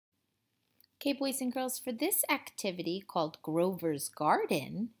Okay, boys and girls, for this activity called Grover's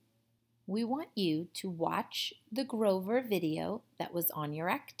Garden, we want you to watch the Grover video that was on your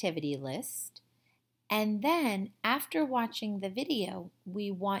activity list. And then after watching the video, we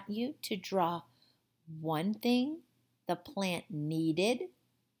want you to draw one thing the plant needed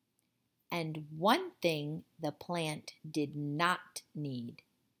and one thing the plant did not need.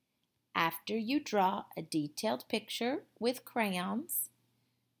 After you draw a detailed picture with crayons,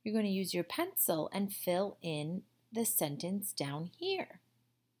 you're going to use your pencil and fill in the sentence down here.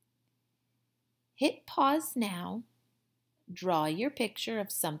 Hit pause now. Draw your picture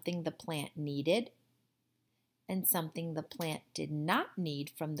of something the plant needed and something the plant did not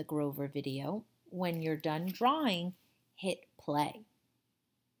need from the Grover video. When you're done drawing, hit play.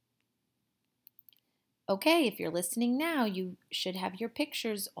 Okay, if you're listening now, you should have your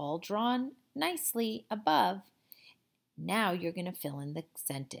pictures all drawn nicely above. Now you're going to fill in the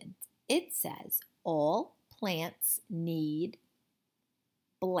sentence. It says, all plants need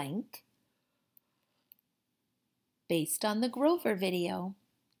blank. Based on the Grover video,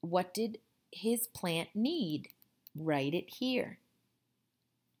 what did his plant need? Write it here.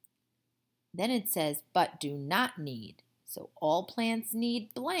 Then it says, but do not need. So all plants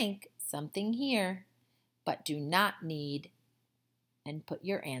need blank, something here, but do not need. And put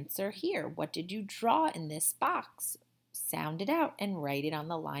your answer here. What did you draw in this box? Sound it out and write it on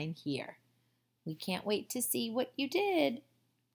the line here. We can't wait to see what you did.